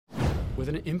With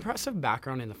an impressive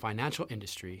background in the financial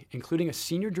industry, including a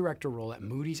senior director role at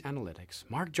Moody's Analytics,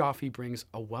 Marc Joffe brings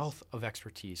a wealth of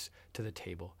expertise to the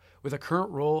table. With a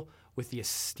current role with the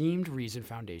esteemed Reason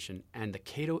Foundation and the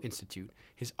Cato Institute,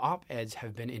 his op-eds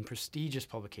have been in prestigious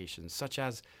publications such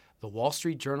as the Wall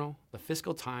Street Journal, the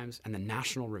Fiscal Times, and the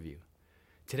National Review.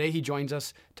 Today, he joins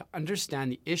us to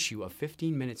understand the issue of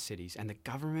 15-minute cities and the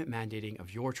government mandating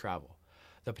of your travel,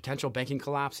 the potential banking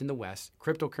collapse in the West,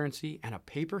 cryptocurrency, and a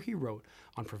paper he wrote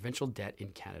on provincial debt in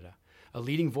Canada. A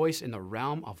leading voice in the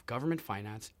realm of government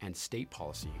finance and state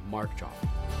policy, Marc Joffe.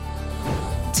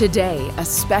 Today, a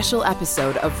special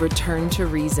episode of Return to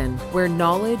Reason, where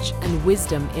knowledge and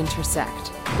wisdom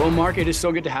intersect. Well, Marc, it is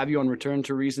so good to have you on Return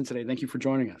to Reason today. Thank you for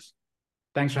joining us.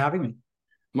 Thanks for having me.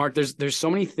 Marc, there's so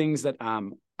many things that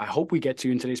I hope we get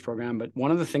to in today's program, but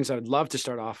one of the things I would love to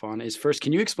start off on is first,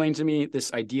 can you explain to me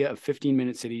this idea of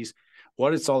 15-minute cities,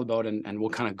 what it's all about, and we'll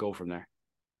kind of go from there.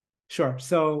 Sure.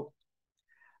 So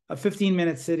a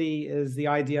 15-minute city is the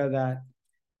idea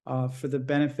that for the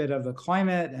benefit of the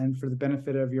climate and for the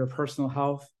benefit of your personal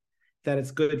health, that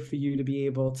it's good for you to be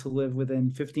able to live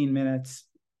within 15 minutes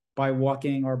by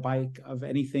walking or bike of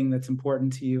anything that's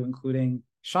important to you, including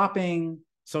shopping,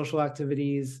 social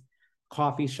activities,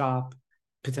 coffee shop,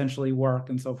 potentially work,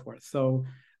 and so forth. So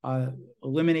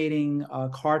eliminating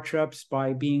car trips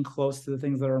by being close to the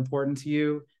things that are important to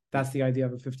you, that's the idea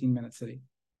of a 15-minute city.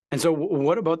 And so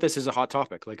what about this is a hot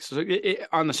topic? Like, so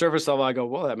on the surface level, I go,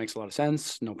 well, that makes a lot of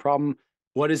sense. No problem.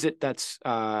 What is it that's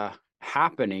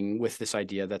happening with this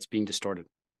idea that's being distorted?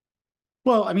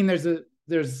 Well, I mean,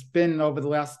 there's been over the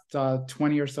last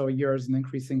 20 or so years an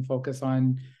increasing focus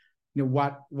on,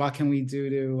 what can we do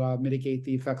to mitigate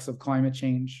the effects of climate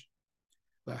change?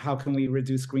 How can we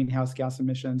reduce greenhouse gas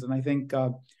emissions? And I think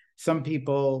some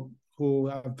people who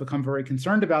have become very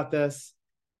concerned about this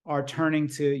are turning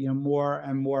to more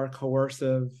and more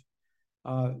coercive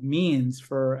means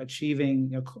for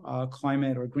achieving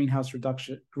climate or greenhouse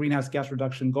gas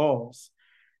reduction goals.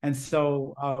 And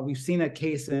so we've seen a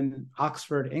case in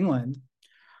Oxford, England,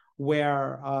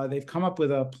 where they've come up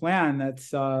with a plan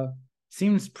that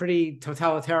seems pretty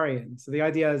totalitarian. So the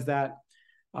idea is that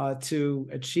to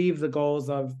achieve the goals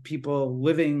of people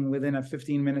living within a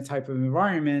 15-minute type of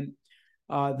environment,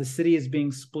 the city is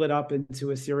being split up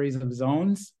into a series of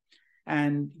zones,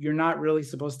 and you're not really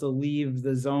supposed to leave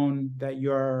the zone that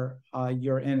you're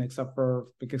in, except for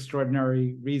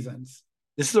extraordinary reasons.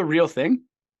 This is a real thing?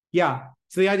 Yeah.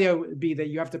 So the idea would be that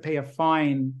you have to pay a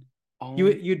fine. Oh.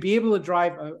 You'd be able to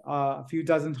drive a few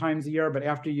dozen times a year, but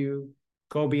after you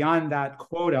go beyond that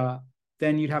quota,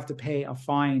 then you'd have to pay a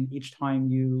fine each time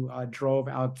you drove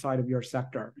outside of your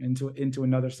sector into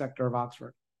another sector of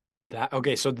Oxford.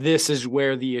 Okay, so this is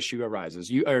where the issue arises.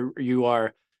 You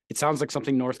are. It sounds like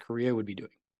something North Korea would be doing.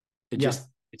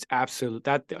 It's absolute.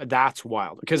 That's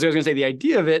wild. Because I was going to say the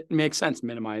idea of it makes sense.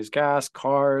 Minimize gas,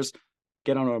 cars,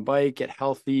 get on a bike, get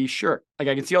healthy. Sure, like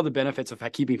I can see all the benefits of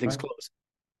keeping things close,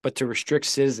 but to restrict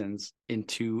citizens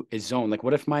into a zone, like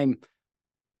what if my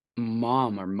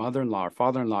mom or mother-in-law or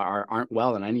father-in-law aren't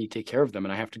well and I need to take care of them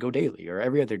and I have to go daily or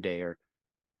every other day, or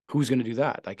who's going to do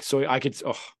that? Like, so I could,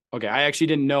 okay. I actually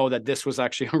didn't know that this was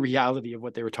actually a reality of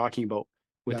what they were talking about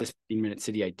with this 15-minute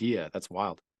city idea. That's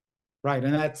wild. Right.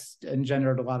 And that's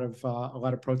engendered a lot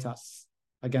of protests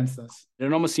against this.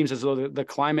 It almost seems as though the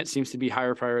climate seems to be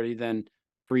higher priority than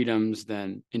freedoms,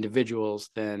 than individuals,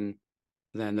 than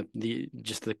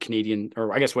the Canadian,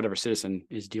 or I guess whatever citizen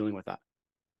is dealing with that.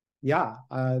 Yeah,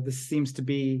 this seems to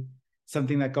be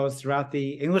something that goes throughout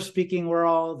the English-speaking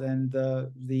world and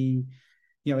the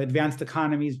advanced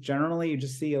economies generally. You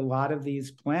just see a lot of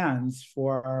these plans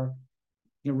for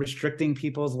restricting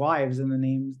people's lives in the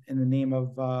name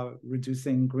of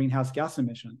reducing greenhouse gas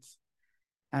emissions.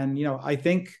 And I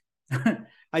think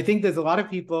I think there's a lot of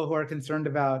people who are concerned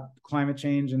about climate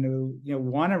change and who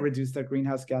want to reduce their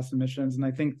greenhouse gas emissions. And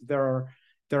I think there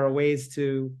are ways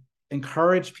to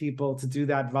encourage people to do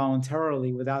that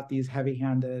voluntarily without these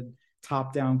heavy-handed,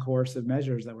 top-down coercive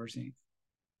measures that we're seeing.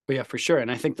 Well, yeah, for sure. And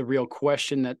I think the real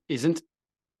question that isn't,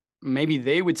 maybe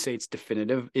they would say it's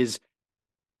definitive, is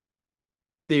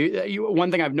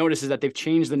one thing I've noticed is that they've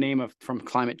changed the name from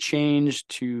climate change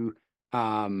to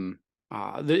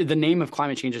the name of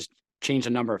climate change has changed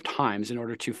a number of times in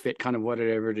order to fit kind of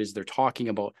whatever it is they're talking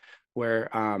about. Where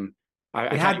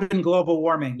it had been global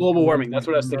warming. Global warming. That's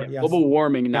what I was thinking. Yes. Global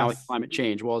warming now is climate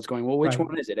change. Well, it's going, well, which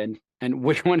one is it? And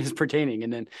which one is pertaining?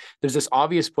 And then there's this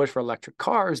obvious push for electric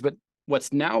cars. But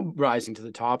what's now rising to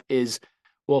the top is,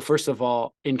 well, first of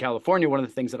all, in California, one of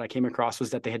the things that I came across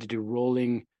was that they had to do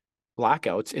rolling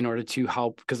blackouts in order to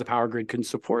help, because the power grid couldn't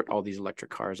support all these electric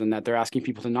cars, and that they're asking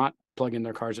people to not plug in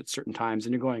their cars at certain times.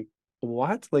 And you're going,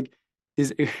 what? Like,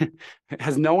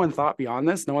 has no one thought beyond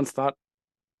this? No one's thought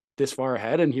this far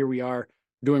ahead, and here we are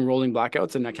doing rolling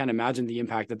blackouts. And I can't imagine the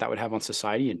impact that would have on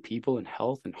society and people and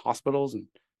health and hospitals, and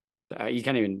you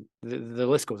can't even, the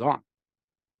list goes on.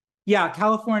 Yeah,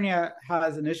 California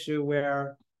has an issue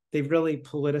where they've really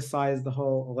politicized the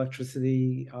whole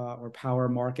electricity or power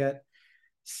market.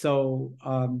 So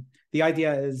the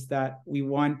idea is that we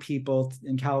want people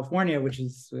in California, which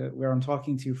is where I'm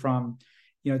talking to you from,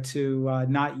 to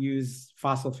not use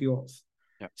fossil fuels.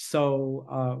 Yep.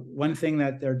 So one thing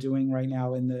that they're doing right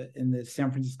now in the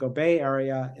San Francisco Bay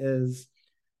Area is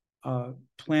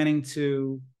planning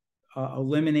to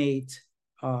eliminate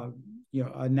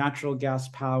natural gas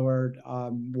powered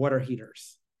water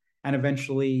heaters, and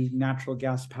eventually natural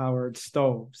gas powered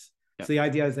stoves. Yep. So the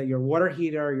idea is that your water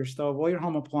heater, your stove, all your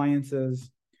home appliances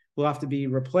will have to be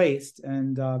replaced,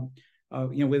 and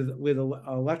with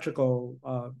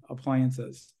electrical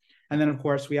appliances. And then, of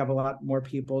course, we have a lot more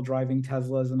people driving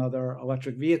Teslas and other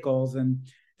electric vehicles, and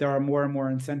there are more and more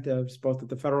incentives, both at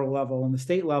the federal level and the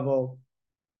state level,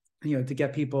 to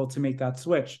get people to make that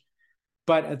switch.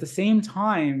 But at the same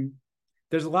time,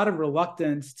 there's a lot of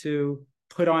reluctance to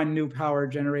put on new power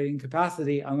generating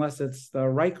capacity unless it's the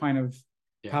right kind of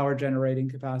power generating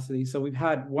capacity. So we've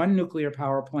had one nuclear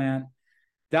power plant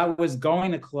that was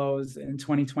going to close in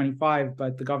 2025,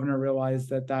 but the governor realized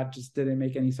that just didn't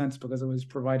make any sense because it was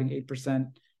providing 8%.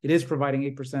 It is providing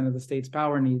 8% of the state's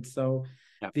power needs. So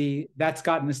that's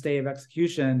gotten a stay of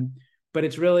execution, but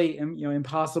it's really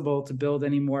impossible to build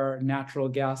any more natural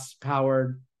gas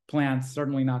powered plants,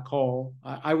 certainly not coal.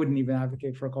 I wouldn't even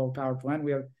advocate for a coal power plant.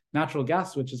 We have natural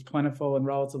gas, which is plentiful and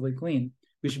relatively clean.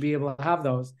 We should be able to have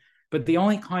those. But the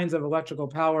only kinds of electrical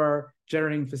power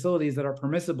generating facilities that are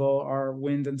permissible are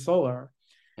wind and solar.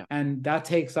 Yeah. And that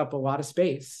takes up a lot of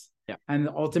space. Yeah. And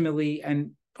ultimately, I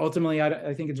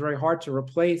think it's very hard to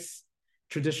replace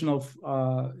traditional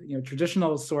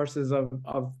sources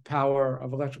of power,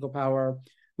 of electrical power,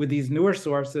 with these newer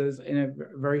sources in a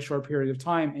very short period of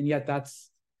time. And yet that's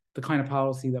the kind of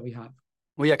policy that we have.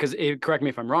 Well, yeah, because correct me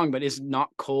if I'm wrong, but is not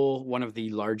coal one of the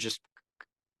largest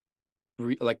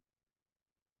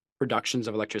productions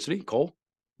of electricity? Coal?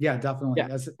 Yeah, definitely. Yeah,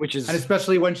 and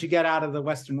especially once you get out of the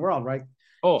Western world, right?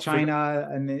 Oh, China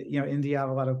and India have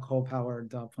a lot of coal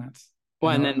powered plants.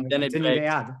 Well, and then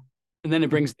it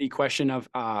brings the question of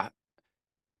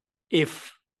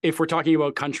if we're talking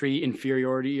about country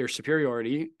inferiority or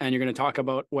superiority, and you're going to talk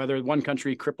about whether one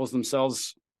country cripples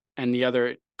themselves and the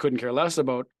other couldn't care less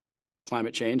about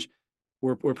climate change,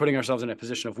 we're putting ourselves in a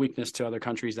position of weakness to other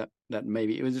countries that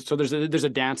maybe so there's a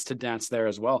dance there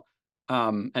as well.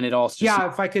 And it all just,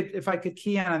 if I could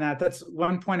key in on that, that's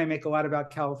one point I make a lot about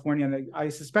California. And I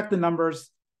suspect the numbers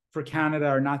for Canada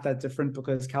are not that different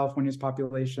because California's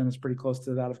population is pretty close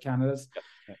to that of Canada's.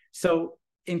 Yeah. So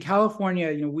in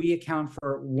California, we account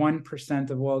for 1%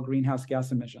 of all greenhouse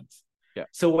gas emissions. Yeah.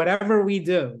 So whatever we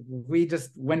do, we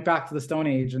just went back to the Stone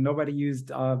Age and nobody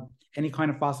used any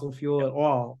kind of fossil fuel at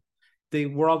all, the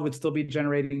world would still be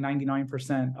generating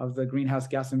 99% of the greenhouse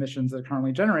gas emissions that it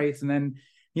currently generates. And then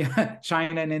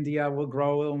China and India will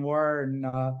grow a little more and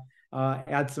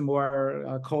add some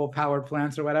more coal powered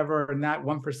plants or whatever, and that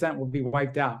 1% will be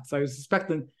wiped out. So I suspect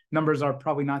the numbers are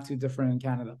probably not too different in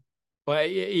Canada. Well,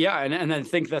 yeah, and I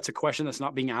think that's a question that's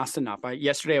not being asked enough.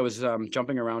 Yesterday I was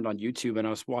jumping around on YouTube and I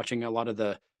was watching a lot of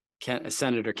the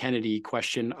Senator Kennedy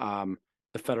question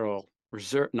the Federal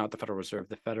Reserve, not the Federal Reserve,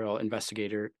 the federal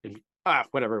investigator,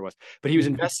 whatever it was. But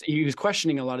he was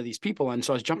questioning a lot of these people, and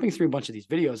so I was jumping through a bunch of these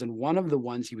videos, and one of the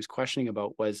ones he was questioning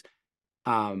about was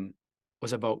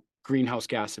about greenhouse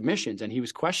gas emissions, and he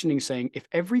was questioning, saying, if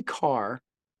every car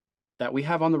that we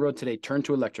have on the road today turned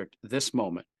to electric this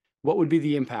moment, what would be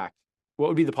the impact? What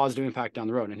would be the positive impact down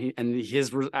the road? And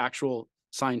his actual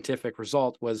scientific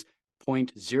result was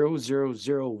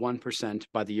 0.0001%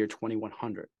 by the year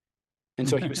 2100. And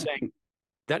so he was saying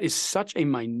that is such a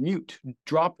minute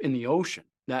drop in the ocean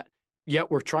that yet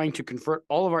we're trying to convert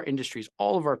all of our industries,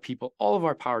 all of our people, all of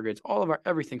our power grids, all of our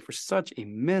everything for such a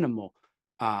minimal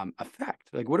effect.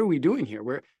 Like, what are we doing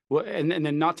here? And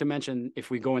then not to mention if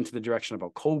we go into the direction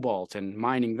about cobalt and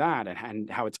mining that and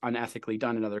how it's unethically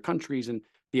done in other countries and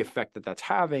the effect that that's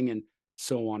having and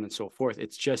so on and so forth.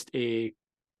 It's just it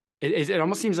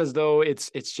almost seems as though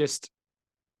it's just,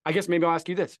 I guess maybe I'll ask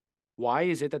you this. Why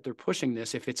is it that they're pushing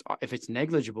this if it's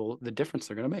negligible, the difference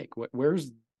they're going to make?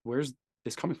 Where's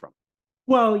this coming from?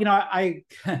 Well, I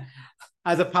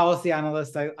as a policy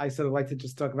analyst, I sort of like to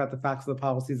just talk about the facts of the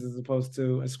policies as opposed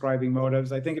to ascribing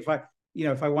motives. I think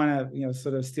if I want to,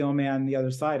 sort of steel man the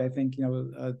other side, I think,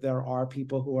 there are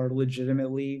people who are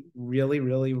legitimately really,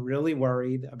 really, really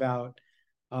worried about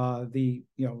the,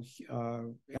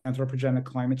 anthropogenic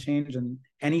climate change, and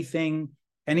anything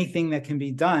that can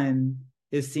be done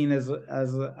is seen as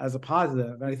a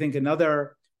positive. And I think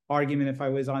another argument, if I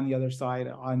was on the other side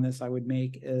on this, I would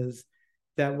make is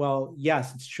that, well,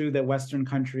 yes, it's true that Western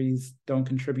countries don't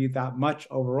contribute that much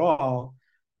overall,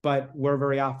 but we're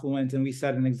very affluent and we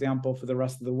set an example for the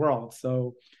rest of the world.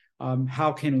 So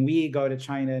how can we go to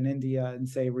China and India and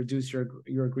say, reduce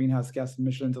your greenhouse gas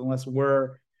emissions, unless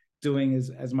we're doing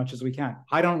as much as we can?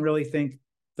 I don't really think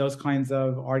those kinds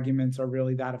of arguments are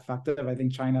really that effective. I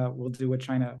think China will do what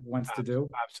China wants to do.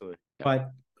 Absolutely. Yeah.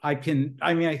 But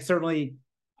I certainly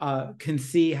can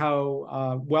see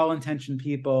how well-intentioned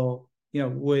people,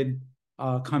 would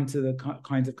come to the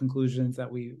kinds of conclusions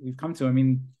that we've come to. I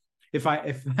mean, if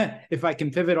I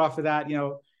can pivot off of that,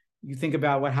 you think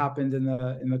about what happened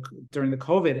during the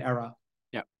COVID era.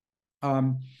 Yeah.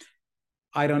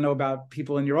 I don't know about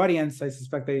people in your audience. I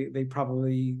suspect they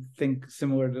probably think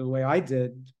similar to the way I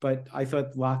did, but I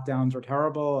thought lockdowns were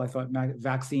terrible. I thought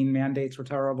vaccine mandates were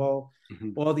terrible,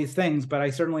 all these things, but I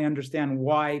certainly understand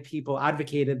why people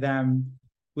advocated them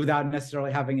without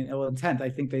necessarily having an ill intent. I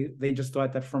think they just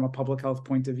thought that from a public health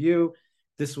point of view,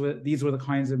 these were the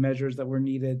kinds of measures that were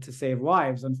needed to save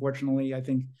lives. Unfortunately, I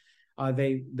think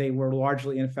they were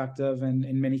largely ineffective and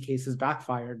in many cases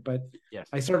backfired. But yes,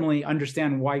 I certainly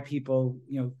understand why people,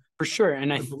 for sure.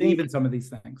 And I believe in some of these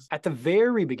things. At the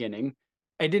very beginning,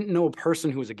 I didn't know a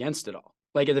person who was against it all,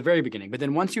 like at the very beginning. But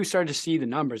then once you started to see the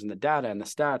numbers and the data and the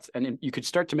stats, and you could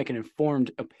start to make an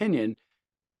informed opinion,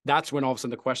 that's when all of a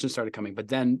sudden the questions started coming. But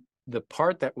then the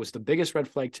part that was the biggest red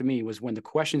flag to me was when the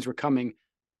questions were coming,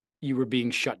 you were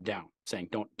being shut down, saying,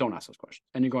 don't ask those questions.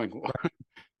 And you're going,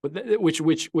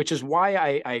 which is why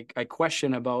I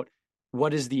question about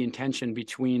what is the intention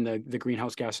between the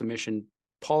greenhouse gas emission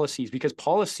policies, because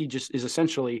policy just is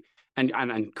essentially,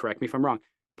 and correct me if I'm wrong,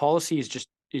 policy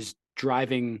is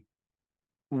driving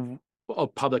a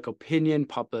public opinion,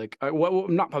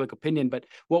 not public opinion, but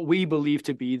what we believe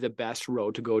to be the best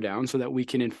road to go down so that we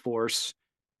can enforce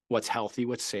what's healthy,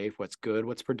 what's safe, what's good,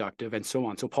 what's productive, and so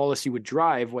on. So policy would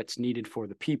drive what's needed for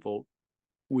the people.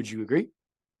 Would you agree?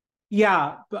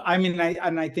 Yeah, but I mean,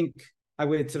 I think I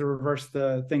would sort of reverse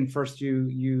the thing. First,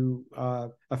 you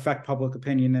affect public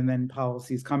opinion, and then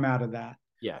policies come out of that.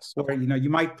 Yes. Or you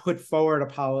might put forward a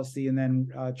policy and then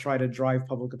try to drive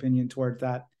public opinion towards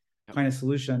that kind of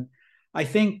solution. I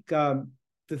think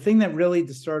the thing that really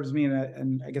disturbs me,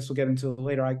 and I guess we'll get into it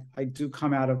later, I do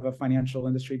come out of a financial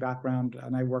industry background,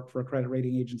 and I worked for a credit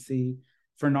rating agency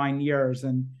for 9 years.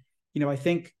 And, I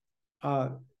think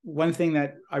one thing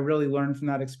that I really learned from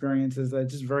that experience is that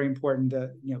it's just very important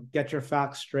to, get your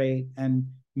facts straight and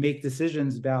make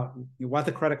decisions about what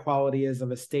the credit quality is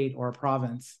of a state or a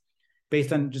province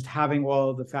based on just having all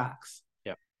of the facts.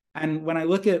 Yeah. And when I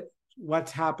look at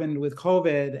what's happened with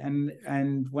COVID,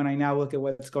 and when I now look at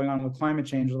what's going on with climate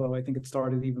change, although I think it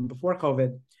started even before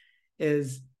COVID,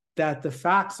 is that the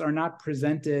facts are not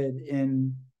presented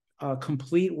in a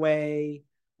complete way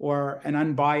or an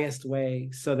unbiased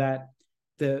way so that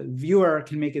the viewer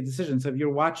can make a decision. So if you're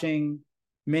watching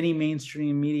many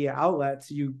mainstream media outlets,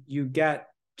 you get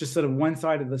just sort of one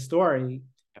side of the story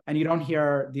and you don't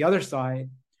hear the other side.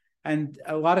 And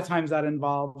a lot of times that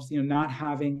involves, not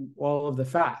having all of the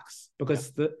facts,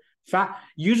 because the fact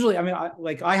usually,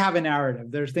 I have a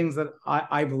narrative. There's things that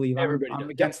I believe. I'm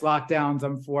against lockdowns.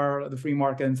 I'm for the free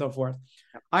market and so forth.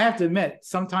 I have to admit,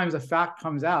 sometimes a fact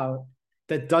comes out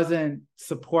that doesn't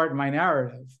support my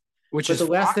narrative. But the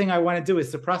last thing I want to do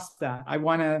is suppress that. I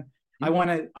want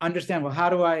to understand, well, how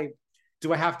do I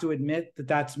have to admit that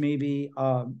that's maybe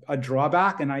a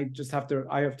drawback? And I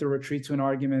have to retreat to an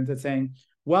argument that's saying,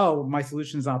 well, my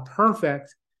solution is not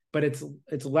perfect, but it's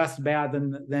less bad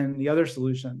than the other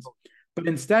solutions. But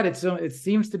instead, it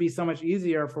seems to be so much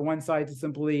easier for one side to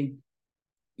simply,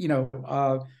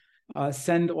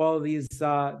 send all of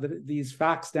these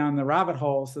facts down the rabbit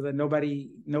hole so that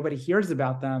nobody hears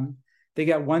about them. They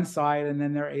get one side, and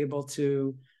then they're able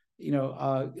to,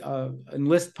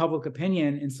 enlist public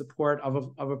opinion in support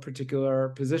of a particular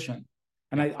position.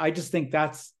 And I just think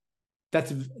that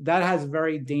has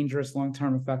very dangerous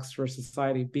long-term effects for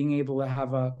society. Being able to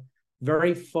have a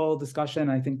very full discussion,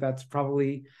 I think that's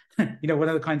probably, one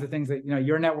of the kinds of things that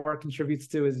your network contributes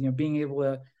to is being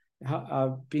able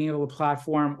to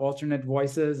platform alternate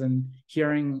voices and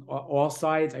hearing all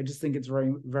sides. I just think it's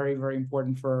very, very, very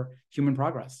important for human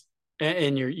progress.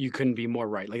 And you couldn't be more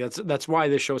right. Like that's why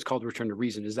this show is called Return to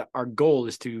Reason. Is that our goal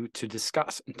is to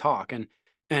discuss and talk, and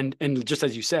And just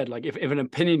as you said, like if an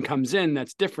opinion comes in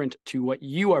that's different to what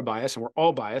you are biased, and we're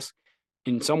all biased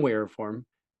in some way or form,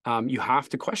 you have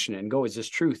to question it and go, is this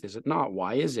truth? Is it not?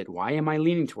 Why is it? Why am I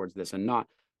leaning towards this and not?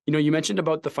 You mentioned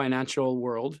about the financial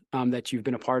world that you've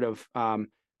been a part of.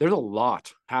 There's a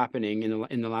lot happening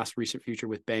in the last recent future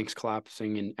with banks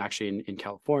collapsing, and actually in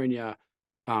California.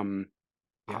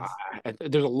 Yes.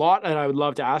 There's a lot that I would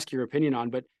love to ask your opinion on,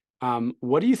 but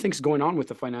what do you think is going on with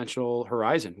the financial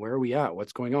horizon? Where are we at?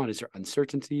 What's going on? Is there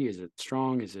uncertainty? Is it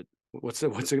strong? What's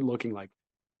it looking like?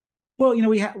 Well,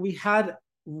 we had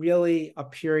really a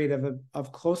period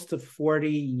of close to 40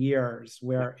 years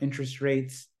where interest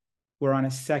rates were on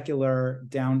a secular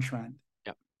downtrend.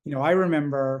 Yeah. I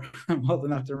remember, I'm old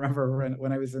enough to remember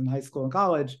when I was in high school and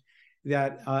college,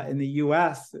 that in the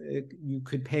US, you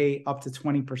could pay up to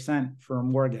 20% for a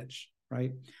mortgage,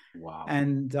 right? Wow.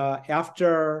 And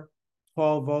after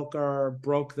Paul Volcker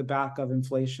broke the back of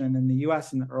inflation in the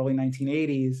US in the early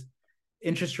 1980s,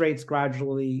 interest rates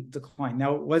gradually declined.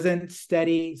 Now, it wasn't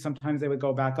steady. Sometimes they would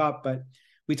go back up, but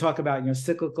we talk about,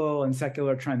 cyclical and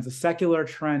secular trends. The secular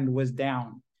trend was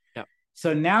down. Yeah.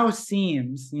 So now it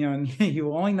seems, and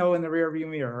you only know in the rearview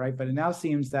mirror, right? But it now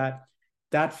seems that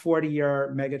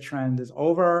 40-year mega trend is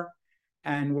over,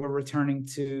 and we're returning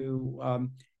to,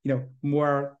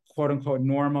 more quote unquote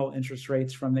normal interest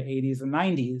rates from the 80s and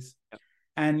 90s. Yeah.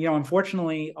 And,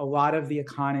 unfortunately, a lot of the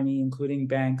economy, including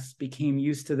banks, became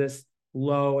used to this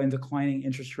low and declining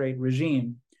interest rate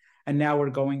regime. And now we're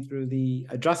going through the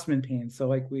adjustment pains. So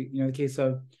like in the case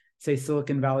of, say,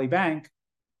 Silicon Valley Bank,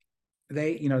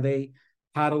 they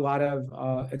had a lot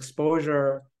of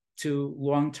exposure to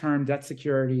long-term debt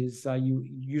securities. You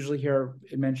usually hear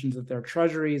it mentions that they're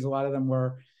treasuries. A lot of them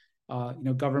were,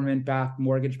 government-backed,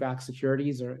 mortgage-backed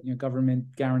securities, or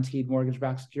government-guaranteed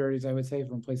mortgage-backed securities, I would say,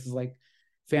 from places like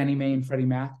Fannie Mae and Freddie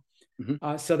Mac.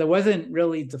 Mm-hmm. So there wasn't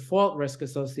really default risk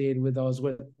associated with those.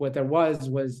 What there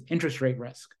was interest rate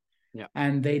risk. Yeah.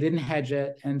 And they didn't hedge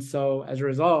it. And so as a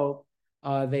result,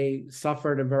 they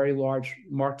suffered a very large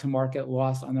mark-to-market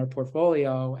loss on their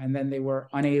portfolio. And then they were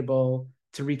unable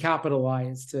to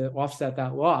recapitalize to offset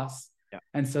that loss. Yeah.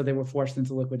 And so they were forced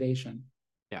into liquidation.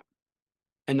 Yeah.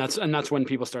 And that's when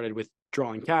people started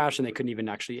withdrawing cash, and they couldn't even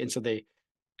actually,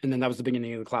 and then that was the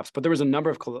beginning of the collapse. But there was a number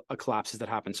of collapses that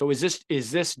happened. So is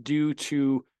this due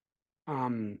to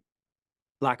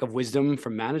lack of wisdom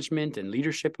from management and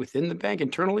leadership within the bank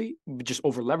internally, just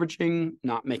over leveraging,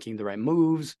 not making the right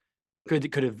moves?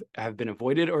 Could have been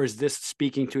avoided, or is this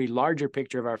speaking to a larger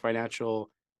picture of our financial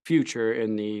future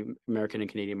in the American and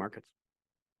Canadian markets?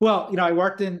 Well, I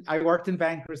worked in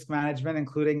bank risk management,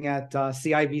 including at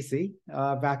CIBC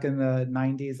back in the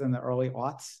 90s and the early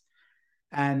aughts.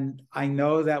 And I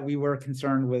know that we were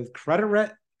concerned with credit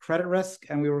risk,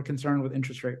 and we were concerned with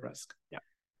interest rate risk. Yeah.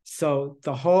 So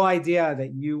the whole idea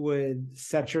that you would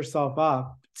set yourself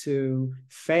up to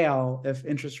fail if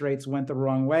interest rates went the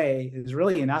wrong way is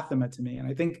really anathema to me. And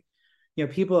I think,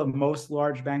 people at most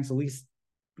large banks, at least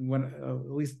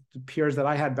the peers that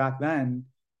I had back then,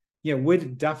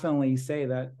 would definitely say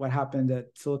that what happened at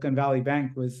Silicon Valley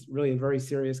Bank was really a very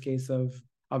serious case of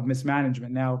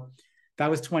mismanagement. Now, that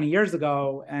was 20 years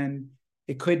ago, and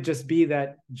it could just be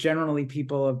that generally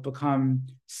people have become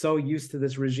so used to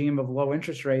this regime of low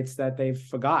interest rates that they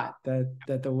forgot that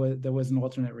there was an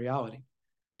alternate reality.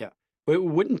 Yeah, but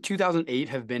wouldn't 2008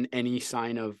 have been any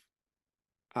sign of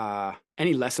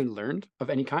any lesson learned of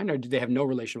any kind, or do they have no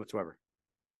relation whatsoever?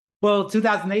 Well,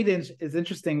 2008 is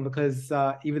interesting because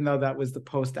even though that was the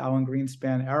post-Alan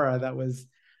Greenspan era, that was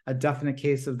a definite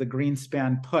case of the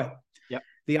Greenspan put. Yep.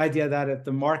 The idea that if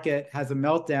the market has a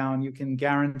meltdown, you can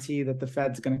guarantee that the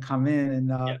Fed's going to come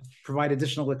in and provide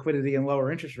additional liquidity and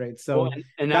lower interest rates. So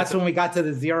and that's when we got to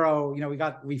the zero.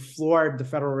 We floored the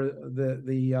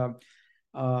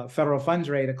federal funds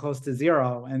rate at close to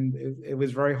zero, and it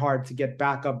was very hard to get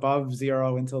back above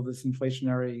zero until this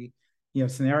inflationary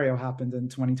scenario happened in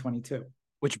 2022.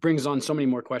 Which brings on so many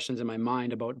more questions in my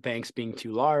mind about banks being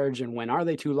too large, and when are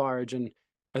they too large, and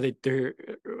are they there?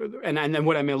 And then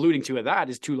what I'm alluding to at that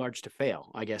is too large to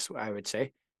fail, I guess I would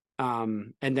say.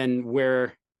 And then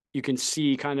where you can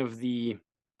see kind of I don't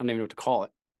even know what to call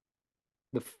it,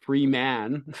 the free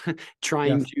man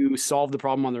trying to solve the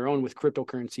problem on their own with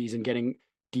cryptocurrencies and getting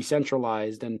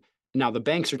decentralized. And now the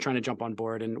banks are trying to jump on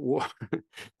board, and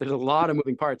there's a lot of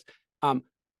moving parts.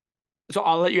 So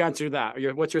I'll let you answer that.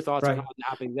 What's your thoughts on what's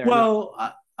happening there?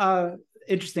 Well,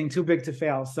 interesting, too big to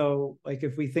fail. So like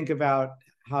if we think about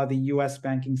how the US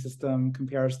banking system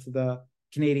compares to the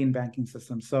Canadian banking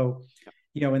system. So,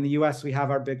 in the US, we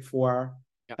have our big four.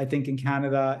 Yeah. I think in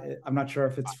Canada, I'm not sure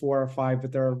if it's 4 or 5,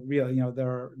 but there are really,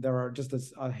 there are just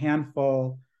a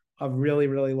handful of really,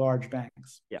 really large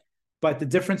banks. Yeah. But the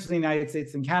difference between the United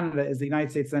States and Canada is the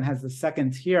United States then has the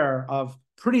second tier of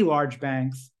pretty large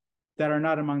banks that are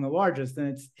not among the largest, and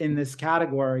it's in this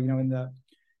category, in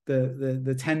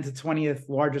the 10 to 20th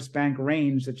largest bank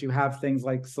range, that you have things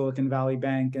like Silicon Valley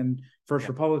Bank and First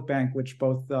Republic Bank, which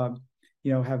both have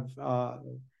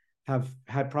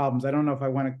had problems. I don't know if I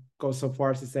want to go so far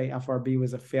as to say FRB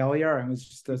was a failure and was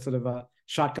just a sort of a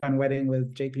shotgun wedding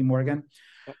with JP Morgan.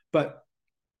 But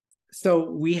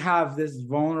so we have this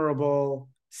vulnerable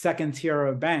second tier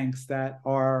of banks that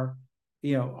aren't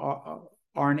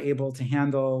able to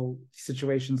handle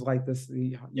situations like this,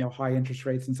 high interest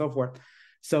rates and so forth.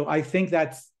 So I think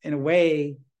that's, in a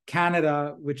way,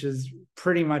 Canada, which is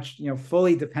pretty much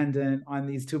fully dependent on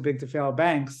these too big to fail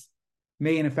banks,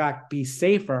 may in fact be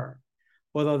safer.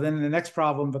 Although then the next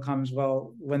problem becomes,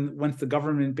 well, once the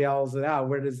government bails it out,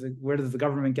 where does the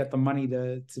government get the money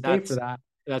to pay for that?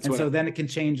 Then it can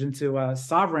change into a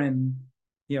sovereign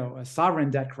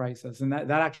debt crisis, and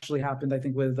that actually happened, I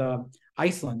think, with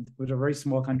Iceland, which is a very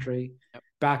small country.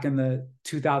 Back in the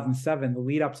 2007, the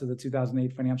lead up to the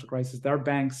 2008 financial crisis, their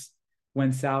banks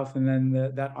went south, and then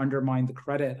that undermined the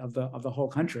credit of the whole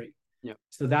country. Yeah.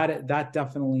 So that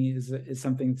definitely is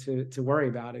something to worry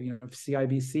about. If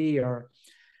CIBC or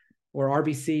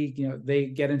RBC, they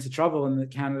get into trouble,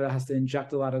 and Canada has to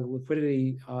inject a lot of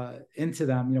liquidity into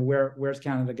them. Where's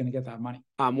Canada going to get that money?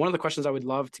 One of the questions I would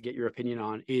love to get your opinion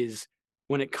on is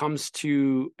when it comes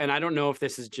to, and I don't know if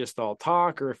this is just all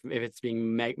talk or if it's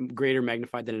being greater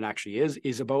magnified than it actually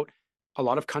is about a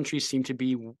lot of countries seem to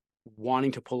be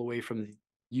wanting to pull away from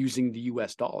using the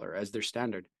US dollar as their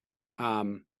standard.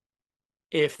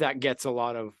 If that gets a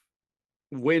lot of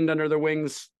wind under their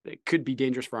wings, it could be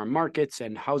dangerous for our markets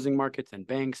and housing markets and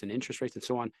banks and interest rates and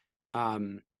so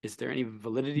on. Is there any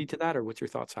validity to that, or what's your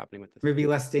thoughts happening with this? Maybe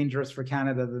less dangerous for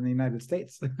Canada than the United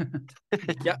States.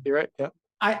 Yeah, you're right. Yeah.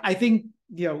 I think,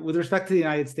 with respect to the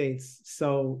United States,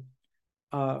 so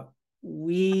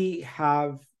we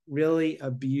have really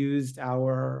abused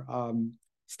our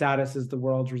status as the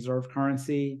world's reserve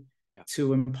currency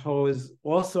to impose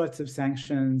all sorts of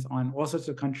sanctions on all sorts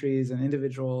of countries and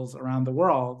individuals around the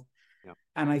world.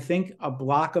 And I think a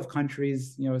block of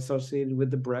countries, associated with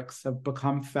the BRICS, have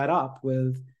become fed up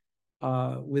with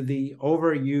the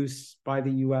overuse by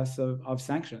the U.S. of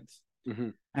sanctions. Mm-hmm.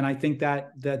 And I think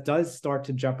that does start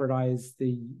to jeopardize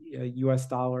the U.S.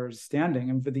 dollar's standing.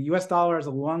 And for the U.S. dollar is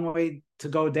a long way to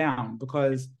go down,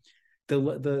 because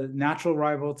the natural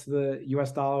rival to the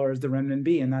U.S. dollar is the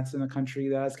renminbi, and that's in a country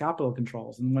that has capital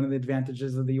controls. And one of the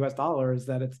advantages of the U.S. dollar is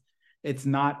that it's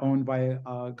not owned by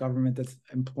a government that's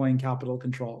employing capital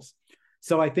controls.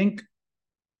 So I think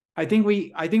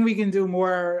we can do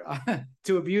more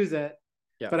to abuse it.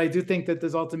 Yeah. But I do think that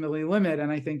there's ultimately a limit.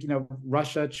 And I think,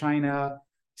 Russia, China,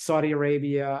 Saudi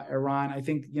Arabia, Iran, I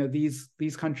think, these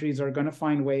countries are going to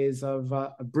find ways of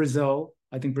Brazil.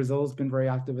 I think Brazil has been very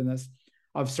active in this,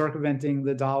 of circumventing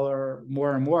the dollar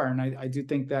more and more. And I do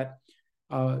think that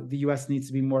the U.S. needs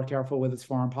to be more careful with its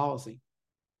foreign policy.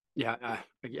 Yeah,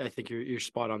 I think you're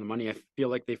spot on the money. I feel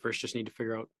like they first just need to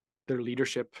figure out their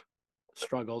leadership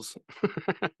struggles,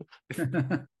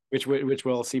 which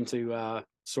will seem to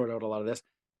sort out a lot of this.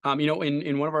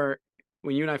 In one of our,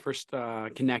 when you and I first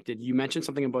connected, you mentioned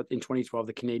something about in 2012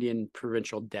 the Canadian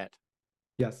provincial debt.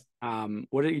 Yes. Do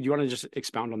you want to just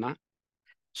expound on that?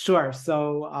 Sure.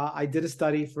 So I did a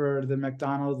study for the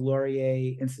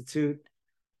Macdonald-Laurier Institute,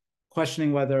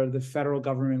 questioning whether the federal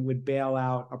government would bail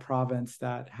out a province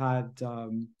that had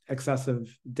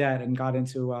excessive debt and got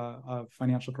into a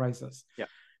financial crisis. Yeah.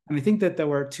 And I think that there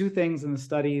were two things in the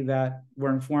study that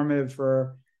were informative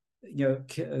for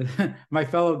my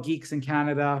fellow geeks in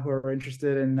Canada who are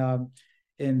interested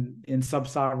in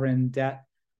sub-sovereign debt.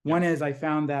 One is, I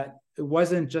found that it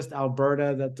wasn't just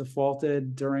Alberta that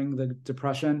defaulted during the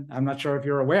Depression. I'm not sure if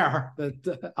you're aware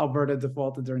that Alberta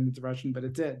defaulted during the Depression, but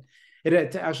it did.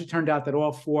 It actually turned out that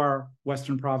all 4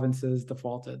 Western provinces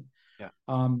defaulted. Yeah.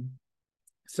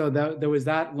 So there was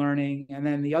that learning. And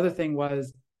then the other thing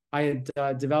was, I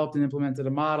had developed and implemented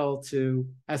a model to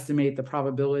estimate the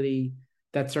probability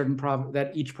that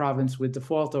that each province would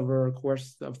default over a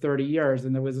course of 30 years.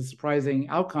 And there was a surprising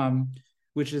outcome,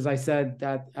 which is, I said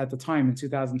that at the time in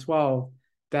 2012,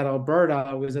 that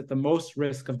Alberta was at the most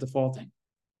risk of defaulting.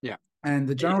 Yeah. And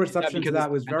the general reception to that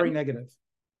was very negative.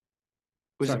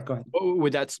 Sorry, go ahead.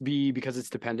 Would that be because it's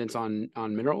dependence on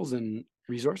minerals and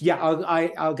resources? Yeah,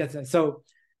 I'll get to that. So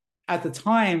at the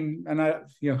time, and I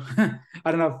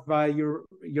don't know if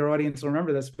your audience will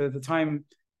remember this, but at the time,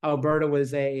 Alberta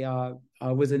was a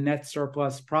net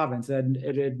surplus province, and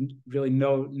it had really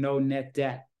no net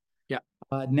debt. Yeah.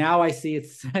 Now I see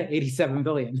it's 87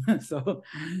 billion. So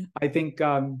I think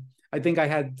I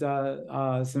had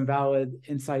some valid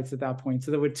insights at that point.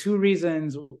 So there were two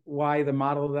reasons why the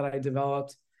model that I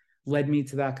developed led me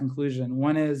to that conclusion.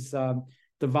 One is the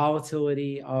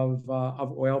volatility of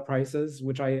oil prices,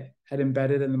 which I had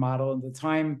embedded in the model. At the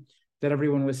time that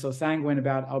everyone was so sanguine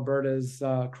about Alberta's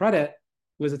credit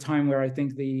was a time where I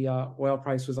think the oil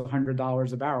price was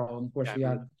 $100 a barrel. And of course, we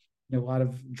had a lot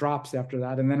of drops after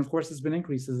that. And then, of course, there's been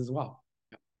increases as well.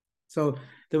 Yeah. So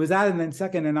there was that. And then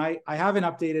second, and I haven't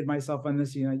updated myself on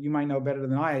this, you might know better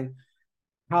than I,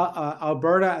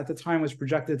 Alberta at the time was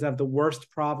projected to have the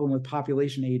worst problem with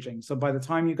population aging. So by the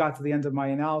time you got to the end of my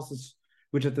analysis,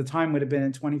 which at the time would have been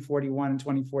in 2041 and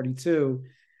 2042,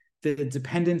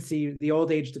 the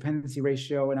old age dependency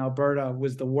ratio in Alberta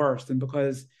was the worst. And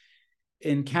because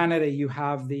in Canada you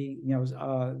have the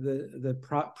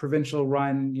provincial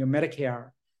run Medicare,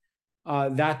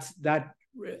 that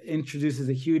introduces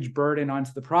a huge burden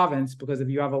onto the province, because if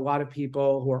you have a lot of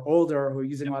people who are older who are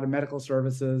using a lot of medical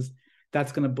services,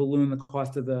 that's going to balloon the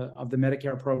cost of the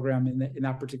Medicare program in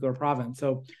that particular province.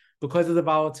 So because of the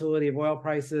volatility of oil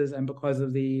prices and because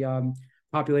of the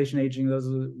population aging, those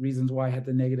are the reasons why I had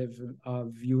the negative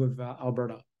view of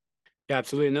Alberta. Yeah,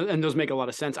 absolutely. And those make a lot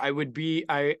of sense. I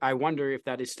wonder if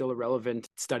that is still a relevant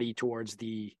study towards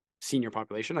the senior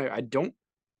population. I don't,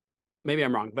 maybe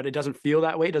I'm wrong, but it doesn't feel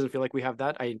that way. It doesn't feel like we have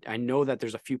that. I know that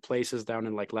there's a few places down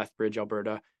in like Lethbridge,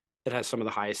 Alberta, that has some of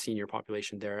the highest senior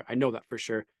population there. I know that for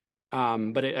sure.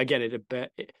 But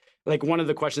like one of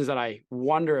the questions that I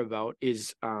wonder about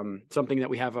is something that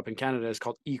we have up in Canada is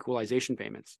called equalization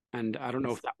payments. And I don't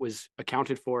know if that was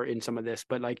accounted for in some of this,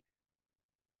 but like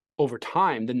over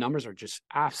time, the numbers are just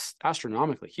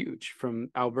astronomically huge from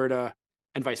Alberta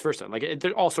and vice versa. Like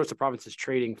there are all sorts of provinces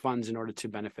trading funds in order to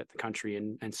benefit the country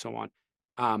and so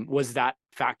on. Was that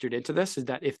factored into this? Is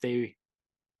that if they...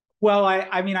 Well,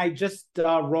 I just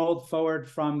rolled forward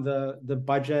from the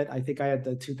budget. I think I had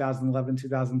the 2011,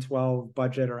 2012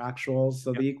 budget or actuals.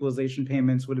 So the equalization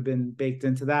payments would have been baked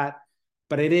into that,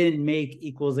 but I didn't make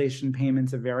equalization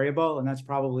payments a variable. And that's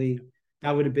probably,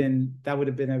 that would have been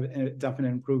a definite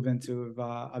improvement to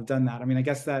have done that. I mean, I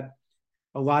guess that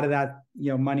a lot of that,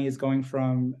 money is going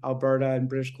from Alberta and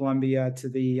British Columbia to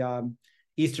the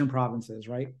eastern provinces,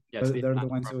 right? Yes, they're the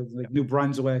ones who, like New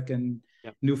Brunswick and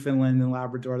Newfoundland and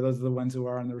Labrador, those are the ones who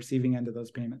are on the receiving end of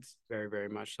those payments. Very, very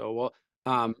much so.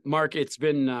 Well, Marc, it's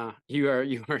been you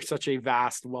are such a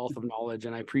vast wealth of knowledge,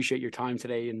 and I appreciate your time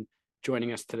today and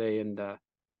joining us today. And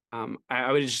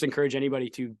I would just encourage anybody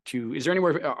to is there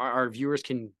anywhere our viewers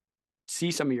can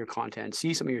see some of your content,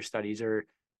 see some of your studies, or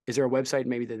is there a website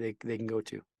maybe that they can go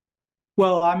to?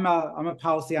 Well, I'm a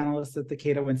policy analyst at the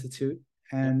Cato Institute,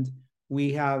 and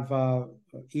we have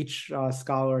each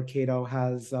scholar at Cato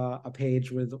has a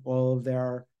page with all of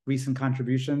their recent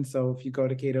contributions. So if you go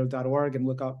to cato.org and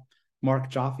look up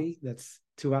Marc Joffe, that's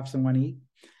 2 F's and 1 E,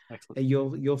 excellent,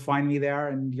 you'll find me there,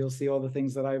 and you'll see all the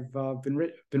things that I've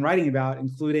been writing about,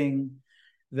 including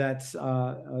that's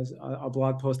a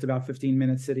blog post about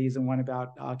 15-minute cities and one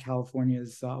about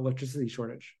California's electricity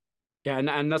shortage. Yeah,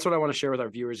 and that's what I want to share with our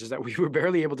viewers, is that we were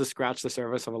barely able to scratch the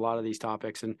surface of a lot of these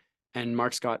topics, and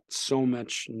Marc's got so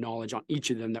much knowledge on each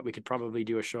of them that we could probably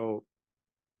do a show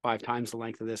 5 times the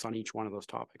length of this on each one of those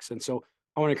topics. And so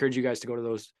I want to encourage you guys to go to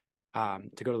those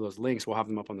links. We'll have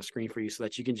them up on the screen for you so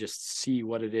that you can just see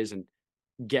what it is and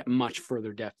get much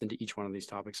further depth into each one of these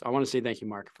topics. I want to say thank you,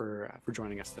 Marc, for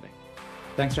joining us today.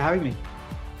 Thanks for having me.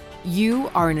 You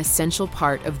are an essential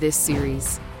part of this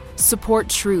series. Support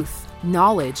truth,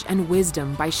 knowledge, and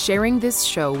wisdom by sharing this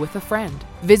show with a friend.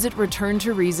 Visit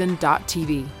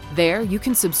returntoreason.tv. There, you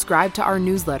can subscribe to our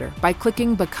newsletter by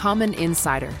clicking Become an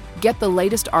Insider. Get the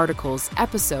latest articles,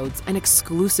 episodes, and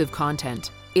exclusive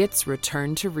content. It's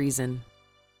Return to Reason.